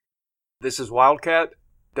This is Wildcat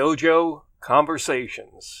Dojo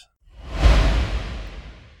Conversations.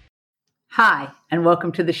 Hi, and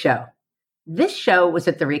welcome to the show. This show was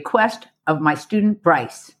at the request of my student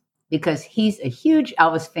Bryce, because he's a huge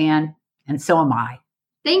Elvis fan, and so am I.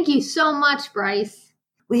 Thank you so much, Bryce.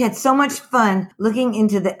 We had so much fun looking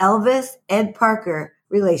into the Elvis-Ed Parker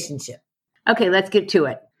relationship. Okay, let's get to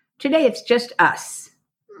it. Today it's just us.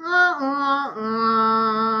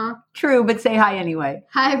 True, but say hi anyway.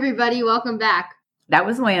 Hi, everybody. Welcome back. That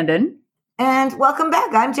was Landon. And welcome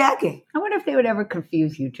back. I'm Jackie. I wonder if they would ever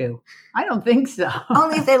confuse you two. I don't think so.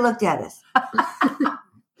 Only if they looked at us.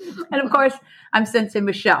 And of course, I'm Sensei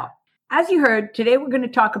Michelle. As you heard, today we're going to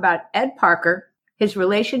talk about Ed Parker, his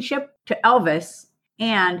relationship to Elvis,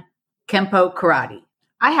 and Kempo Karate.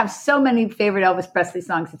 I have so many favorite Elvis Presley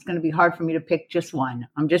songs, it's going to be hard for me to pick just one.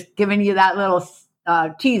 I'm just giving you that little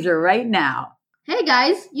teaser right now. Hey,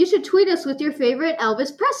 guys, you should tweet us with your favorite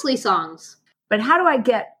Elvis Presley songs. But how do I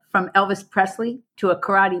get from Elvis Presley to a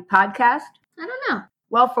karate podcast? I don't know.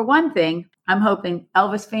 Well, for one thing, I'm hoping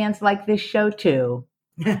Elvis fans like this show too.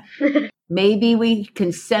 Maybe we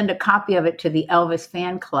can send a copy of it to the Elvis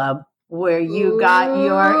fan club where you got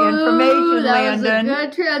your information, Landon. That was a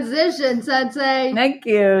good transition, Sensei. Thank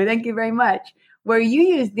you. Thank you very much. Where you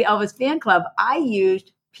used the Elvis fan club, I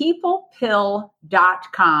used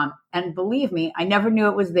peoplepill.com. And believe me, I never knew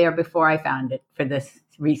it was there before I found it for this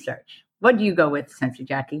research. What do you go with, Sensei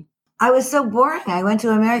Jackie? I was so boring. I went to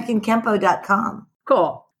AmericanKempo.com.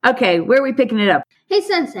 Cool. Okay, where are we picking it up? Hey,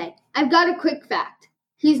 Sensei, I've got a quick fact.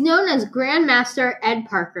 He's known as Grandmaster Ed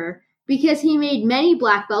Parker because he made many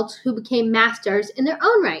black belts who became masters in their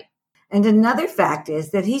own right. And another fact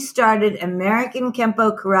is that he started American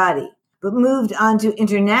Kempo Karate, but moved on to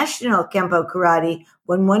International Kempo Karate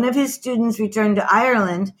when one of his students returned to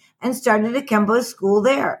Ireland and started a Kempo school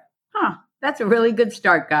there. That's a really good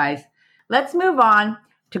start, guys. Let's move on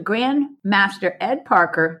to Grandmaster Ed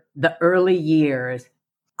Parker, the early years.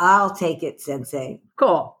 I'll take it, Sensei.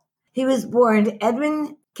 Cool. He was born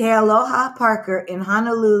Edwin Kealoha Parker in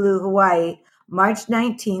Honolulu, Hawaii, March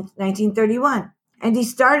 19th, 1931. And he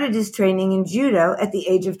started his training in judo at the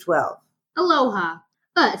age of 12. Aloha.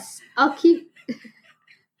 Us. I'll keep...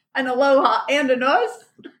 An aloha and an us?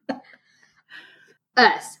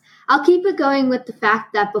 Us. I'll keep it going with the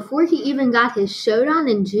fact that before he even got his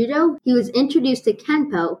shodan in judo, he was introduced to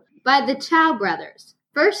Kenpo by the Chow brothers.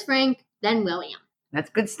 First Frank, then William. That's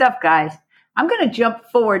good stuff, guys. I'm going to jump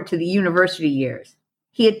forward to the university years.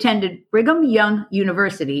 He attended Brigham Young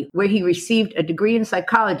University, where he received a degree in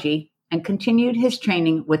psychology and continued his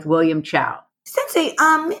training with William Chow. Sensei,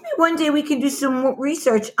 maybe one day we can do some more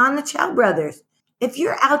research on the Chow brothers. If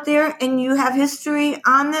you're out there and you have history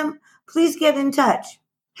on them, please get in touch.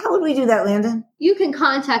 How would we do that, Landon? You can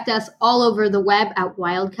contact us all over the web at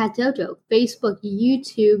Wildcat Dojo, Facebook,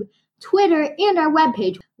 YouTube, Twitter, and our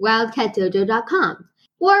webpage, wildcatdojo.com.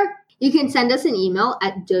 Or you can send us an email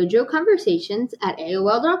at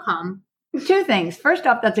dojoconversations@aol.com. Two things. First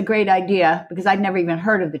off, that's a great idea because I'd never even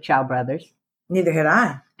heard of the Chow brothers. Neither had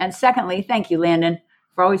I. And secondly, thank you, Landon,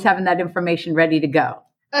 for always having that information ready to go.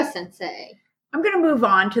 Sensei. I'm going to move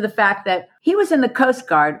on to the fact that he was in the Coast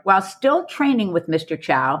Guard while still training with Mr.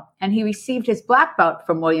 Chow, and he received his black belt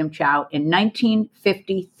from William Chow in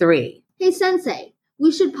 1953. Hey, Sensei, we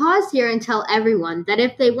should pause here and tell everyone that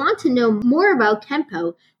if they want to know more about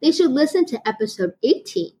Kempo, they should listen to episode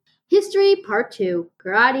 18, History Part 2,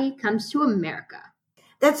 Karate Comes to America.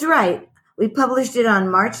 That's right. We published it on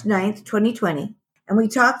March 9th, 2020, and we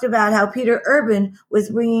talked about how Peter Urban was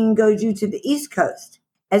bringing Goju to the East Coast,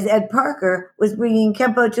 as Ed Parker was bringing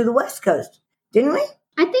Kempo to the West Coast. Didn't we?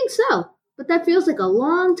 I think so, but that feels like a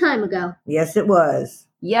long time ago. Yes, it was.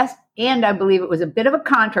 Yes, and I believe it was a bit of a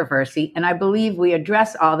controversy, and I believe we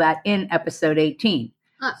address all that in episode 18.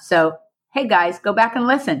 So, hey guys, go back and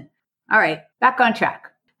listen. All right, back on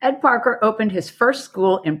track. Ed Parker opened his first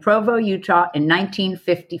school in Provo, Utah in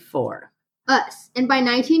 1954. And by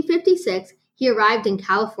 1956, he arrived in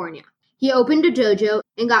California. He opened a dojo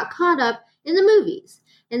and got caught up in the movies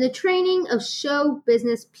and the training of show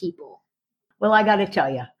business people. Well, I got to tell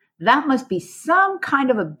you, that must be some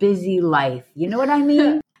kind of a busy life. You know what I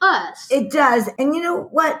mean? It does. And you know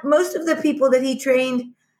what? Most of the people that he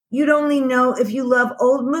trained, you'd only know if you love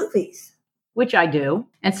old movies. Which I do.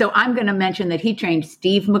 And so I'm going to mention that he trained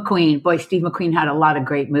Steve McQueen. Boy, Steve McQueen had a lot of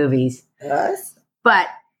great movies. Yes. But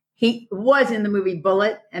he was in the movie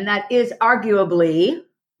Bullitt, and that is arguably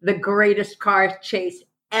the greatest car chase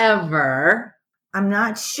ever. I'm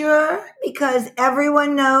not sure because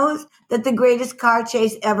everyone knows that the greatest car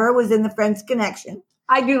chase ever was in The French Connection.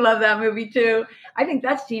 I do love that movie too. I think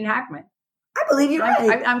that's Gene Hackman. I believe you're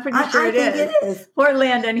right. I'm pretty sure it is. I think it is. Poor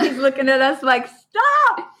Landon. He's looking at us like,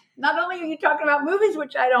 stop. Not only are you talking about movies,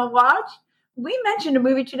 which I don't watch, we mentioned a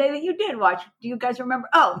movie today that you did watch. Do you guys remember?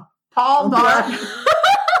 Oh, Paul Blart.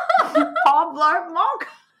 Paul Blart Mall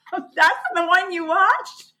Cop. That's the one you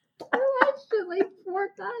watched? I watched it like 4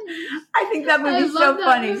 times. I think that movie's so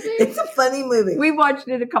funny. Movie. It's a funny movie. We watched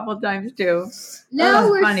it a couple times too. Now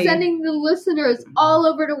we're funny. sending the listeners all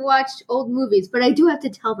over to watch old movies, but I do have to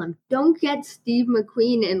tell them, don't get Steve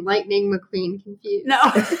McQueen and Lightning McQueen confused. No.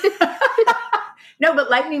 No,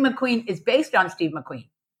 but Lightning McQueen is based on Steve McQueen.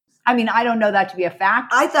 I mean, I don't know that to be a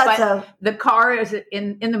fact. I thought but so. The car is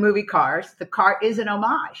in the movie Cars. The car is an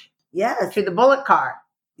homage Yes. to the Bullitt car,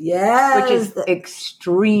 Yes. which is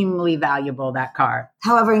extremely valuable, that car.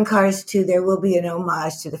 However, in Cars 2, there will be an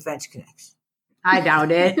homage to the French Connection. I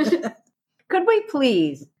doubt it. Could we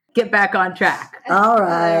please get back on track? All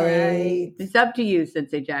right. It's up to you,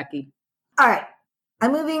 Sensei Jackie. All right.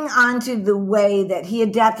 I'm moving on to the way that he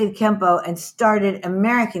adapted Kempo and started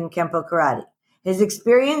American Kempo karate. His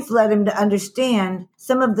experience led him to understand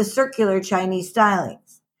some of the circular Chinese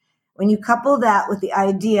stylings. When you couple that with the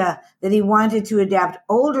idea that he wanted to adapt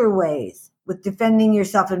older ways with defending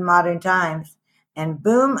yourself in modern times, and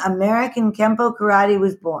boom, American Kempo karate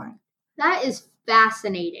was born. That is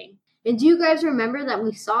fascinating. And do you guys remember that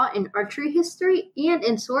we saw in archery history and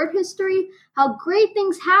in sword history how great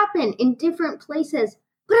things happen in different places,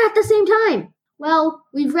 but at the same time? Well,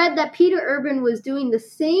 we've read that Peter Urban was doing the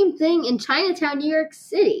same thing in Chinatown, New York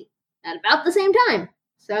City at about the same time.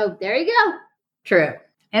 So there you go. True.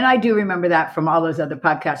 And I do remember that from all those other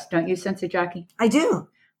podcasts, don't you, Sensei Jackie? I do.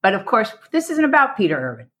 But of course, this isn't about Peter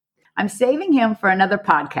Urban. I'm saving him for another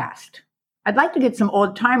podcast. I'd like to get some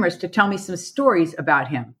old timers to tell me some stories about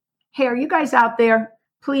him. Hey, are you guys out there?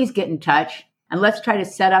 Please get in touch and let's try to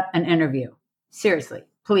set up an interview. Seriously,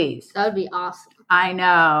 please. That would be awesome. I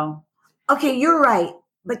know. Okay, you're right.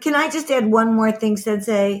 But can I just add one more thing,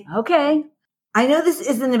 Sensei? Okay. I know this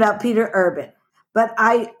isn't about Peter Urban, but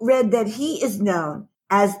I read that he is known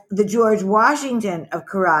as the George Washington of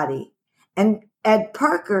karate, and Ed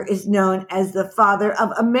Parker is known as the father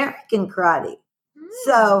of American karate.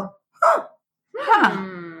 So,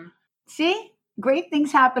 See? Great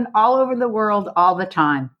things happen all over the world all the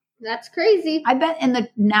time. That's crazy. I bet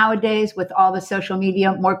nowadays with all the social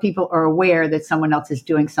media, more people are aware that someone else is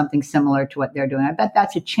doing something similar to what they're doing. I bet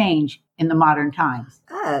that's a change in the modern times.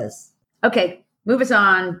 yes. Okay, move us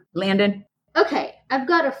on, Landon. Okay, I've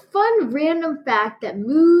got a fun random fact that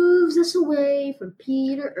moves us away from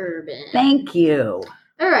Peter Urban. Thank you.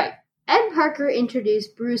 All right. Ed Parker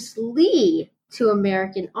introduced Bruce Lee to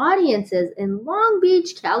American audiences in Long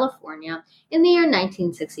Beach, California in the year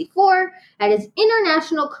 1964 at his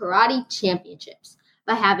International Karate Championships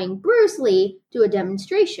by having Bruce Lee do a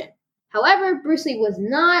demonstration. However, Bruce Lee was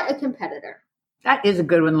not a competitor. That is a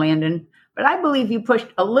good one, Landon. But I believe you pushed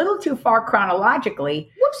a little too far chronologically.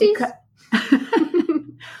 Whoopsies.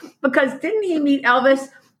 Because didn't he meet Elvis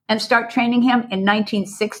and start training him in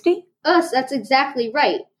 1960? That's exactly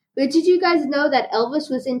right. But did you guys know that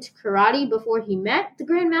Elvis was into karate before he met the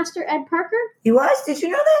Grandmaster Ed Parker? He was? Did you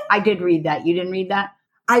know that? I did read that. You didn't read that?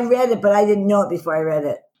 I read it, but I didn't know it before I read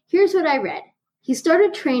it. Here's what I read. He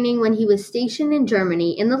started training when he was stationed in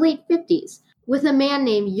Germany in the late 50s with a man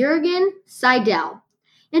named Jürgen Seidel.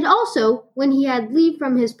 And also, when he had leave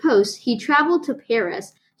from his post, he traveled to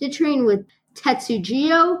Paris to train with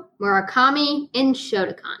Tetsujio, Murakami, and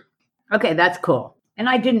Shotokan. Okay, that's cool. And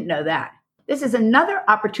I didn't know that. This is another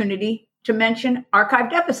opportunity to mention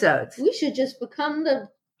archived episodes. We should just become the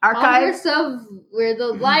Archives. we're the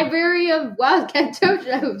library of Wildcat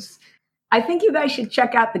Dojos. I think you guys should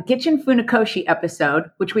check out the Gichin Funakoshi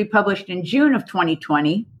episode, which we published in June of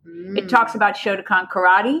 2020. It talks about Shotokan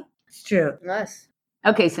karate. It's true. Us.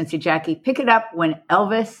 Okay, Sensei Jackie, pick it up when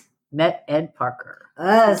Elvis met Ed Parker.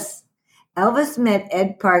 Us. Elvis met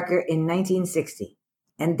Ed Parker in 1960,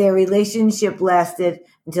 and their relationship lasted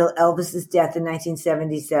until Elvis's death in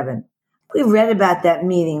 1977. We read about that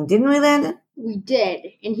meeting, didn't we, Landon? We did,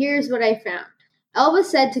 and here's what I found. Elvis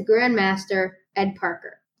said to Grandmaster Ed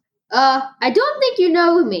Parker, I don't think you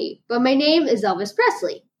know me, but my name is Elvis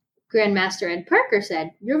Presley. Grandmaster Ed Parker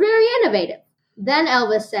said, you're very innovative. Then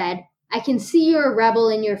Elvis said, I can see you're a rebel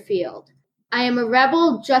in your field. I am a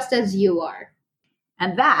rebel just as you are.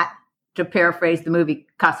 And that, to paraphrase the movie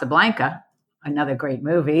Casablanca, another great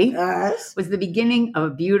movie, Us. was the beginning of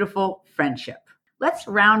a beautiful friendship. Let's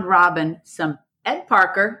round robin some Ed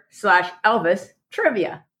Parker / Elvis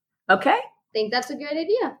trivia. Okay? Think that's a great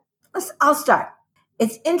idea. I'll start.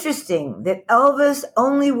 It's interesting that Elvis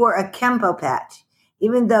only wore a Kempo patch,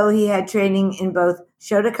 even though he had training in both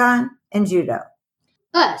Shotokan and judo.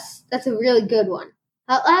 Us. That's a really good one.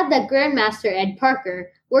 I'll add that Grandmaster Ed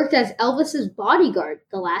Parker worked as Elvis's bodyguard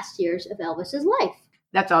the last years of Elvis's life.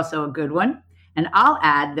 That's also a good one. And I'll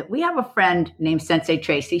add that we have a friend named Sensei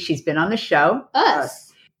Tracy. She's been on the show.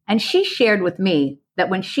 Us. And she shared with me that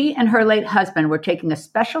when she and her late husband were taking a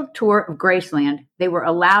special tour of Graceland, they were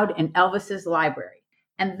allowed in Elvis's library.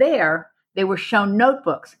 And there, they were shown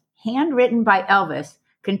notebooks handwritten by Elvis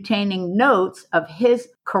containing notes of his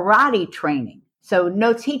karate training. So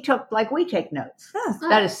notes he took like we take notes. Yes.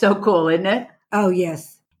 That is so cool, isn't it? Oh,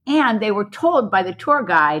 yes. And they were told by the tour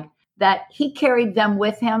guide that he carried them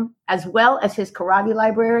with him as well as his karate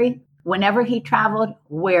library whenever he traveled,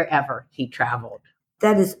 wherever he traveled.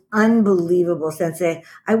 That is unbelievable, Sensei.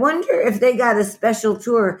 I wonder if they got a special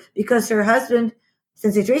tour because her husband,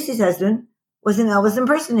 Sensei Tracy's husband, was an Elvis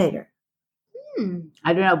impersonator.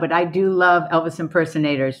 I don't know, but I do love Elvis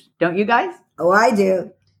impersonators. Don't you guys? Oh, I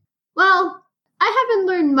do. Well, I haven't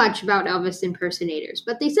learned much about Elvis impersonators,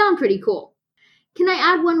 but they sound pretty cool. Can I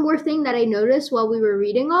add one more thing that I noticed while we were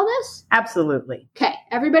reading all this? Absolutely. Okay,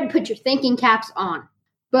 everybody put your thinking caps on.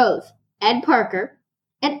 Both Ed Parker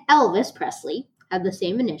and Elvis Presley have the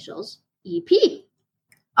same initials, EP.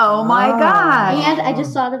 Oh my gosh. And I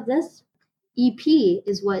just thought of this. EP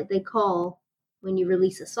is what they call when you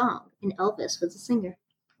release a song, and Elvis was a singer.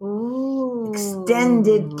 Ooh.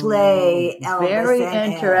 Extended play, Elvis. Very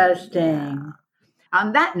and interesting. Yeah.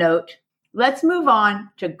 On that note, let's move on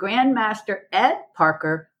to Grandmaster Ed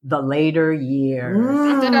Parker, the later years.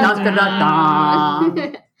 Mm. Dun, dun, dun,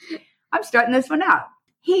 dun. I'm starting this one out.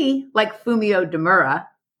 He, like Fumio Demura,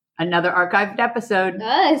 another archived episode,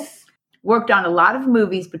 Us. worked on a lot of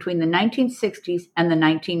movies between the 1960s and the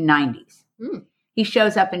 1990s. He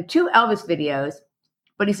shows up in 2 Elvis videos,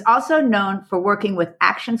 but he's also known for working with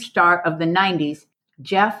action star of the 90s,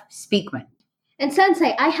 Jeff Speakman. And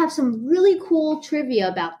Sensei, I have some really cool trivia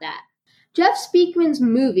about that. Jeff Speakman's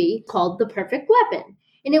movie called The Perfect Weapon,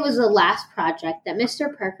 and it was the last project that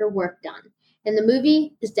Mr. Parker worked on, and the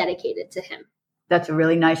movie is dedicated to him. That's a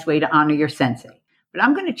really nice way to honor your sensei. But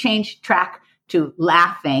I'm going to change track to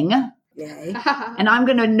laughing. Yay. And I'm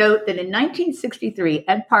going to note that in 1963,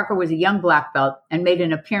 Ed Parker was a young black belt and made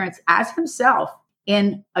an appearance as himself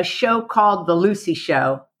in a show called The Lucy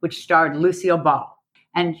Show, which starred Lucille Ball.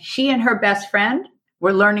 And she and her best friend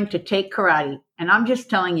were learning to take karate. And I'm just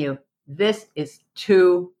telling you, this is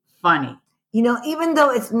too funny. You know, even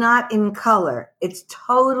though it's not in color, it's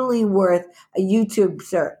totally worth a YouTube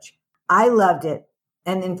search. I loved it.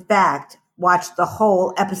 And in fact, watched the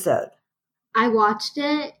whole episode. I watched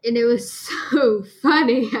it, and it was so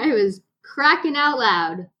funny. I was cracking out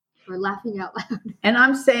loud, or laughing out loud. And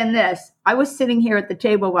I'm saying this, I was sitting here at the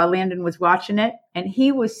table while Landon was watching it, and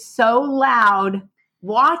he was so loud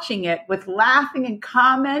watching it with laughing and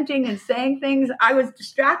commenting and saying things. I was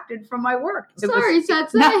distracted from my work. Sorry,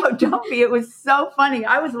 Sensei. No, don't be. It was so funny.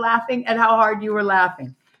 I was laughing at how hard you were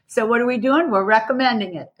laughing. So what are we doing? We're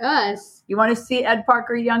recommending it. Us. You want to see Ed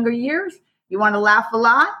Parker younger years? You want to laugh a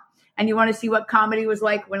lot? And you want to see what comedy was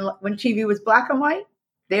like when TV was black and white?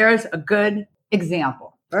 There's a good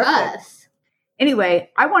example. Perfect. Us. Anyway,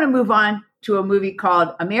 I want to move on to a movie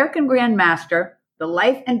called American Grandmaster, The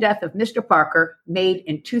Life and Death of Mr. Parker, made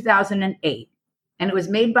in 2008. And it was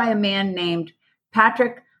made by a man named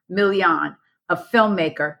Patrick Milian, a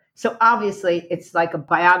filmmaker. So obviously it's like a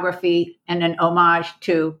biography and an homage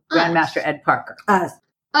to Grandmaster Ed Parker. Us.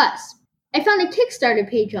 Us. I found a Kickstarter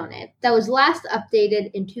page on it that was last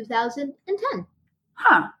updated in 2010.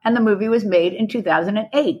 Huh. And the movie was made in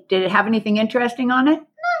 2008. Did it have anything interesting on it?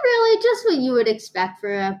 Not really, just what you would expect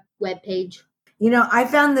for a web page. You know, I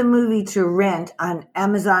found the movie to rent on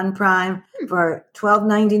Amazon Prime for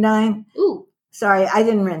 $12.99. Ooh. Sorry, I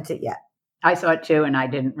didn't rent it yet. I saw it too, and I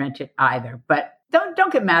didn't rent it either. But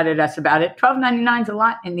don't get mad at us about it. $12.99 is a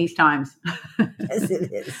lot in these times. Yes,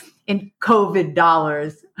 it is. In COVID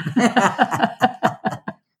dollars.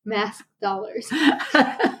 Mask dollars.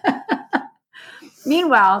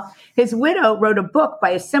 Meanwhile, his widow wrote a book by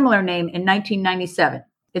a similar name in 1997.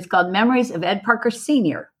 It's called Memories of Ed Parker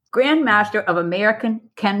Sr., Grandmaster of American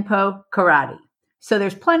Kenpo Karate. So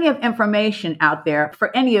there's plenty of information out there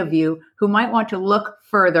for any of you who might want to look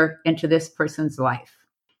further into this person's life.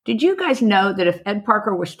 Did you guys know that if Ed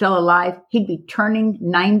Parker were still alive, he'd be turning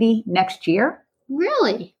 90 next year?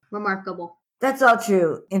 Really remarkable. That's all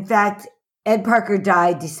true. In fact, Ed Parker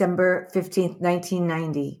died December 15th,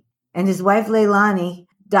 1990, and his wife Leilani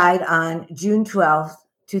died on June 12th,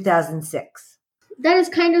 2006. That is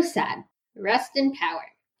kind of sad. Rest in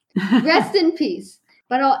power. Rest in peace.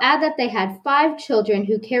 But I'll add that they had 5 children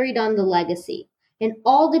who carried on the legacy, and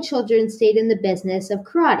all the children stayed in the business of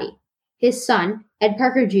karate. His son, Ed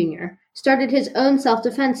Parker Jr., started his own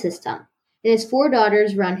self-defense system, and his 4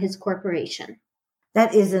 daughters run his corporation.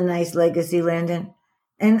 That is a nice legacy, Landon.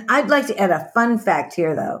 And I'd like to add a fun fact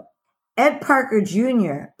here, though. Ed Parker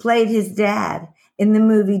Jr. played his dad in the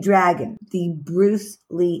movie Dragon, the Bruce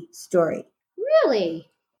Lee story. Really?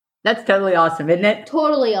 That's totally awesome, isn't it?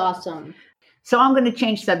 Totally awesome. So I'm going to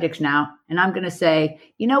change subjects now, and I'm going to say,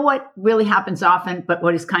 you know what really happens often, but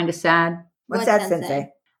what is kind of sad? What's that,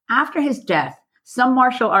 Sensei? After his death, some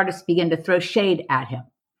martial artists began to throw shade at him,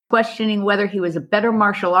 questioning whether he was a better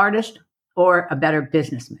martial artist or a better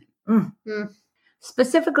businessman.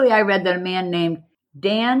 Specifically, I read that a man named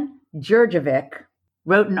Dan Djurjevic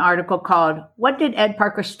wrote an article called, "What Did Ed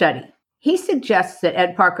Parker Study?" He suggests that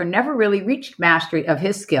Ed Parker never really reached mastery of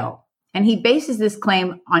his skill, and he bases this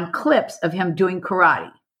claim on clips of him doing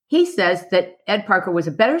karate. He says that Ed Parker was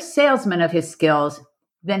a better salesman of his skills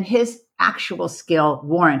than his actual skill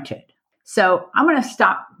warranted. So I'm going to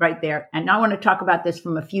stop right there, and I want to talk about this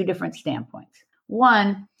from a few different standpoints.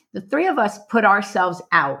 One, the 3 of us put ourselves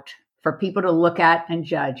out for people to look at and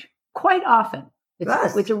judge quite often.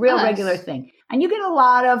 It's a real regular thing. And you get a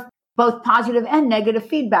lot of both positive and negative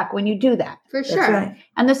feedback when you do that. For sure. That's right.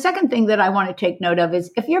 And the second thing that I want to take note of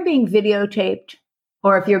is if you're being videotaped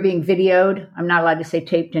or if you're being videoed, I'm not allowed to say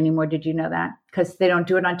taped anymore. Did you know that? Because they don't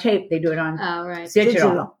do it on tape. They do it on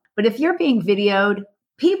digital. But if you're being videoed,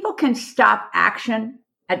 people can stop action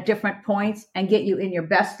at different points and get you in your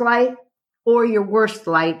best light or your worst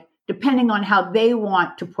light, depending on how they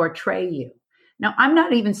want to portray you. Now, I'm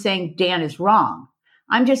not even saying Dan is wrong.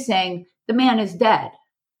 I'm just saying the man is dead.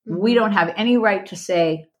 We don't have any right to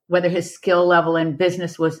say whether his skill level in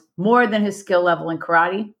business was more than his skill level in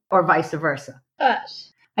karate or vice versa.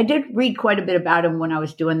 Us. I did read quite a bit about him when I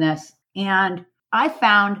was doing this. And I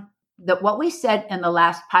found that what we said in the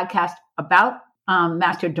last podcast about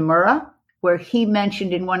Master Demura, where he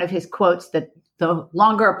mentioned in one of his quotes that the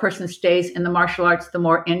longer a person stays in the martial arts, the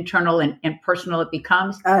more internal and personal it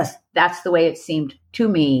becomes. That's the way it seemed to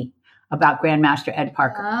me about Grandmaster Ed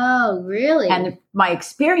Parker. Oh, really? And my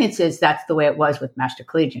experience is that's the way it was with Master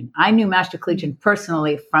Collegian. I knew Master Collegian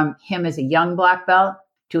personally from him as a young black belt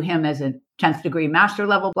to him as a 10th degree master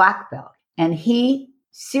level black belt. And he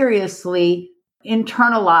seriously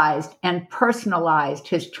internalized and personalized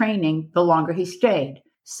his training the longer he stayed.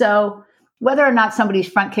 So whether or not somebody's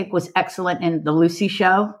front kick was excellent in the Lucy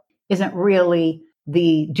show isn't really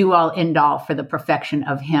the do-all, end-all for the perfection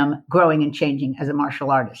of him growing and changing as a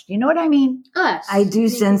martial artist. You know what I mean? Us. I do,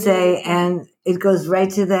 Sensei, and it goes right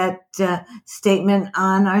to that statement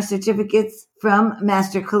on our certificates from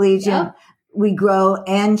Master Collegian. Yep. We grow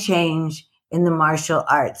and change in the martial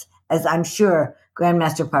arts, as I'm sure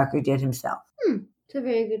Grandmaster Parker did himself. It's a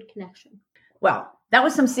very good connection. Well, that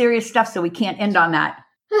was some serious stuff, so we can't end on that.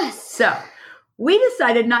 So we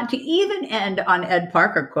decided not to even end on Ed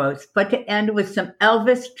Parker quotes, but to end with some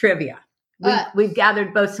Elvis trivia. We've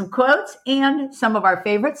gathered both some quotes and some of our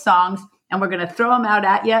favorite songs, and we're going to throw them out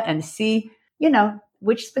at you and see,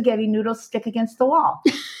 which spaghetti noodles stick against the wall.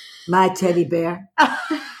 My teddy bear.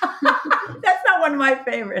 That's not one of my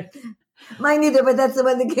favorites. Mine either, but that's the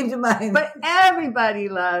one that came to mind. But everybody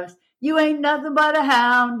loves, "You ain't nothing but a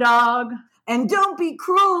hound dog." And don't be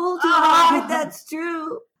cruel to Hobbit, that's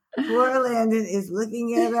true. Poor Landon is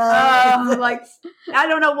looking at us. I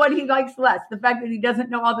don't know what he likes less, the fact that he doesn't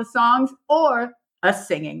know all the songs or us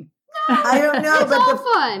singing. I don't know, It's all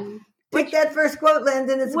fun. Pick that first quote,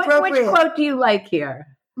 Landon. It's appropriate. Which quote do you like here?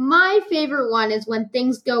 My favorite one is when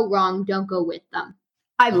things go wrong, don't go with them.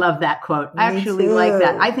 I love that quote. I actually like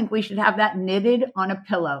that. I think we should have that knitted on a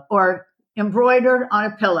pillow or embroidered on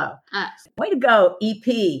a pillow. Way to go,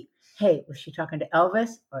 EP. Hey, was she talking to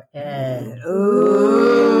Elvis or Ed?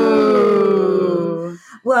 Ooh.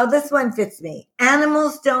 Well, this one fits me.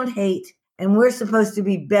 Animals don't hate, and we're supposed to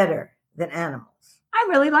be better than animals. I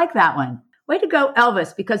really like that one. Way to go,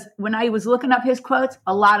 Elvis, because when I was looking up his quotes,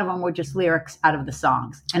 a lot of them were just lyrics out of the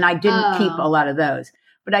songs, and I didn't keep a lot of those.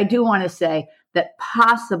 But I do want to say that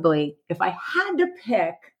possibly, if I had to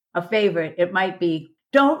pick a favorite, it might be,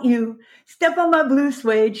 "Don't you step on my blue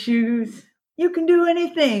suede shoes. You can do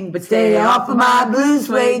anything but stay off of my blue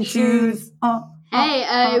suede shoes."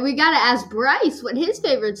 Hey, we got to ask Bryce what his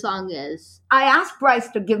favorite song is. I asked Bryce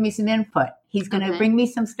to give me some input. He's going to bring me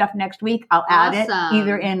some stuff next week. I'll add it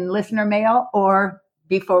either in listener mail or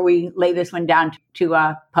before we lay this one down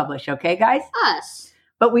to publish. Okay, guys? Us.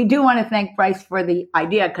 But we do want to thank Bryce for the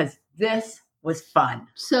idea because this was fun.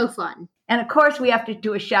 So fun. And of course, we have to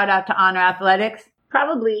do a shout out to Honor Athletics.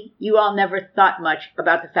 Probably you all never thought much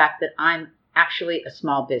about the fact that I'm actually a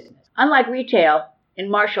small business. Unlike retail,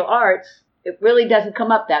 in martial arts, it really doesn't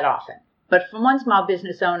come up that often. But from one small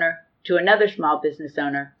business owner to another small business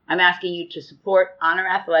owner, I'm asking you to support Honor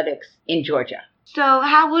Athletics in Georgia. So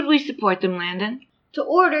how would we support them, Landon? To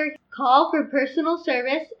order, call for personal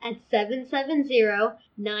service at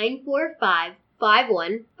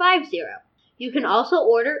 770-945-5150. You can also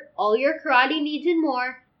order all your karate needs and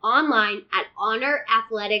more online at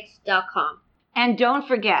honorathletics.com. And don't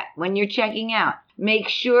forget, when you're checking out, make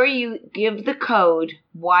sure you give the code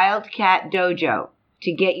Wildcat Dojo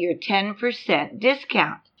to get your 10%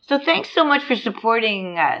 discount. So thanks so much for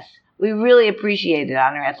supporting us. We really appreciate it,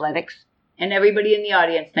 Honor Athletics. And everybody in the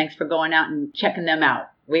audience, thanks for going out and checking them out.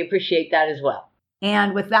 We appreciate that as well.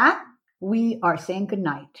 And with that, we are saying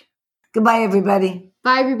goodnight. Goodbye, everybody.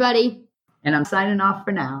 Bye, everybody. And I'm signing off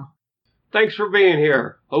for now. Thanks for being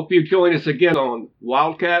here. Hope you join us again on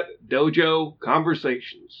Wildcat Dojo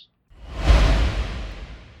Conversations.